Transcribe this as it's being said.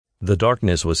The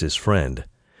darkness was his friend,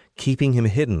 keeping him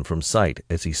hidden from sight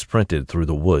as he sprinted through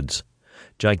the woods.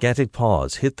 Gigantic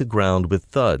paws hit the ground with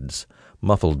thuds,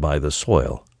 muffled by the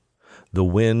soil. The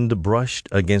wind brushed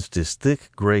against his thick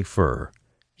gray fur.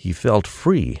 He felt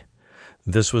free.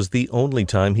 This was the only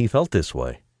time he felt this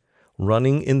way,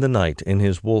 running in the night in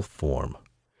his wolf form.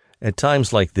 At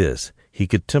times like this, he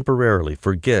could temporarily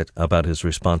forget about his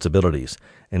responsibilities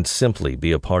and simply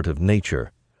be a part of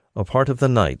nature, a part of the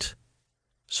night.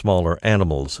 Smaller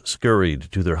animals scurried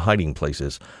to their hiding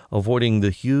places, avoiding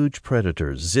the huge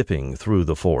predators zipping through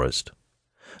the forest.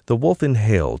 The wolf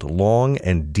inhaled long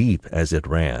and deep as it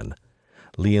ran.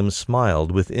 Liam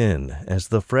smiled within as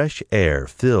the fresh air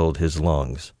filled his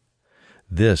lungs.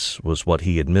 This was what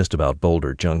he had missed about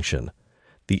Boulder Junction: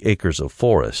 the acres of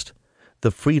forest,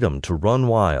 the freedom to run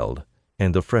wild,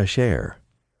 and the fresh air.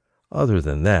 Other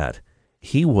than that,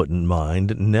 he wouldn't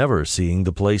mind never seeing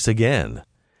the place again.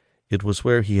 It was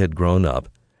where he had grown up,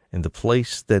 and the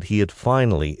place that he had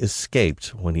finally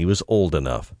escaped when he was old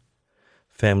enough.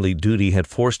 Family duty had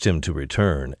forced him to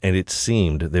return, and it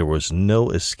seemed there was no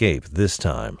escape this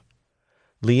time.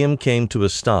 Liam came to a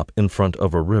stop in front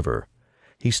of a river.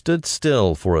 He stood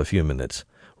still for a few minutes,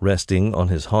 resting on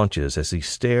his haunches as he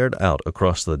stared out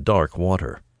across the dark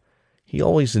water. He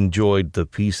always enjoyed the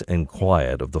peace and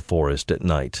quiet of the forest at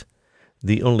night.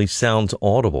 The only sounds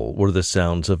audible were the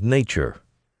sounds of nature.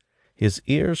 His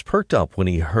ears perked up when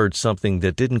he heard something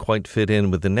that didn't quite fit in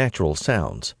with the natural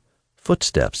sounds.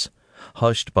 Footsteps,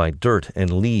 hushed by dirt and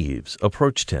leaves,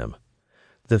 approached him.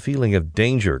 The feeling of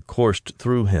danger coursed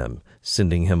through him,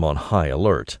 sending him on high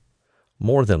alert.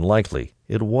 More than likely,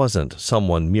 it wasn't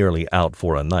someone merely out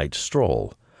for a night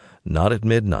stroll. Not at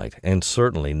midnight, and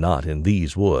certainly not in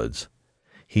these woods.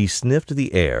 He sniffed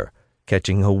the air,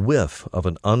 catching a whiff of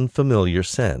an unfamiliar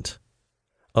scent.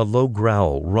 A low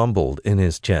growl rumbled in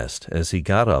his chest as he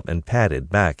got up and padded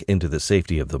back into the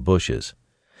safety of the bushes.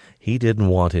 He didn't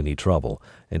want any trouble,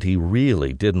 and he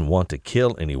really didn't want to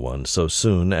kill anyone so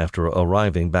soon after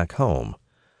arriving back home.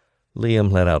 Liam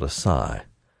let out a sigh.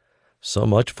 So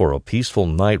much for a peaceful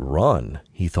night run,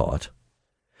 he thought.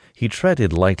 He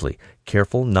treaded lightly,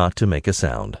 careful not to make a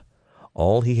sound.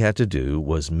 All he had to do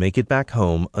was make it back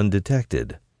home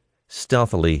undetected.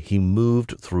 Stealthily he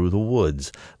moved through the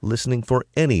woods, listening for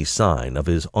any sign of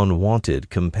his unwanted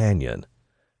companion.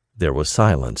 There was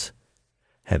silence.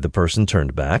 Had the person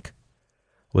turned back?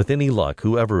 With any luck,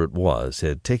 whoever it was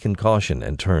had taken caution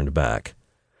and turned back.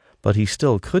 But he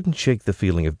still couldn't shake the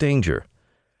feeling of danger.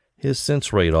 His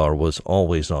sense radar was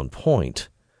always on point.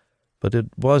 But it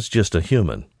was just a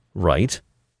human, right?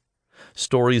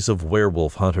 Stories of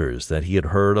werewolf hunters that he had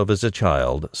heard of as a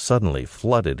child suddenly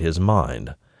flooded his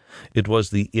mind. It was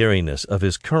the eeriness of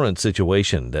his current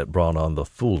situation that brought on the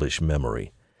foolish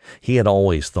memory. He had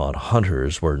always thought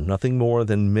hunters were nothing more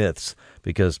than myths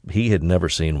because he had never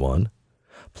seen one.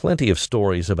 Plenty of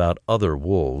stories about other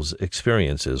wolves'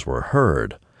 experiences were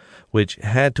heard, which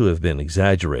had to have been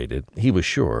exaggerated, he was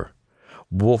sure.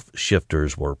 Wolf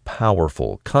shifters were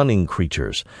powerful, cunning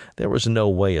creatures. There was no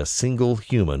way a single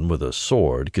human with a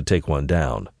sword could take one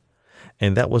down.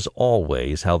 And that was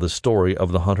always how the story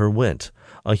of the hunter went: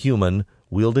 a human,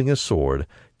 wielding a sword,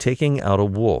 taking out a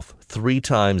wolf 3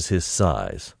 times his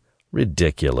size.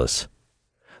 Ridiculous.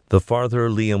 The farther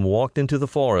Liam walked into the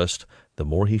forest, the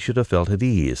more he should have felt at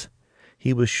ease.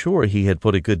 He was sure he had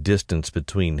put a good distance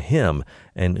between him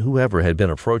and whoever had been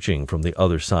approaching from the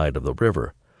other side of the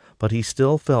river, but he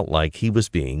still felt like he was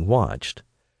being watched.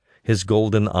 His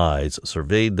golden eyes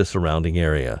surveyed the surrounding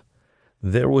area.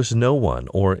 There was no one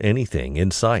or anything in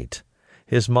sight.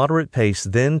 His moderate pace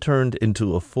then turned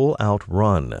into a full-out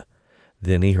run.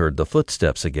 Then he heard the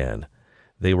footsteps again.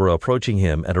 They were approaching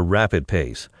him at a rapid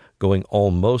pace, going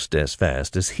almost as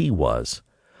fast as he was.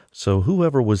 So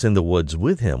whoever was in the woods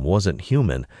with him wasn't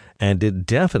human, and it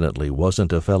definitely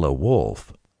wasn't a fellow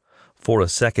wolf. For a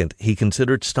second he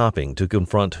considered stopping to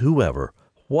confront whoever,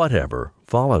 whatever,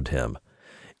 followed him.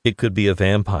 It could be a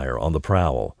vampire on the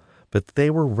prowl, but they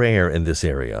were rare in this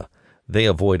area. They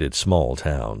avoided small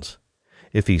towns.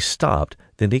 If he stopped,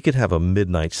 then he could have a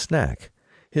midnight snack.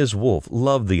 His wolf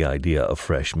loved the idea of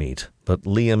fresh meat, but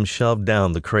Liam shoved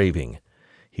down the craving.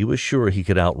 He was sure he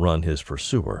could outrun his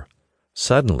pursuer.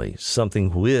 Suddenly, something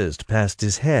whizzed past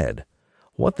his head.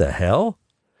 What the hell?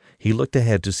 He looked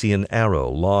ahead to see an arrow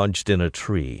lodged in a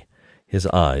tree. His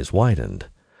eyes widened.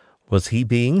 Was he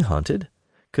being hunted?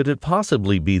 Could it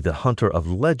possibly be the hunter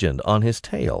of legend on his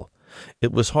tail?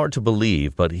 It was hard to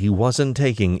believe, but he wasn't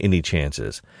taking any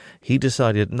chances. He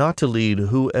decided not to lead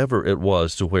whoever it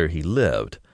was to where he lived.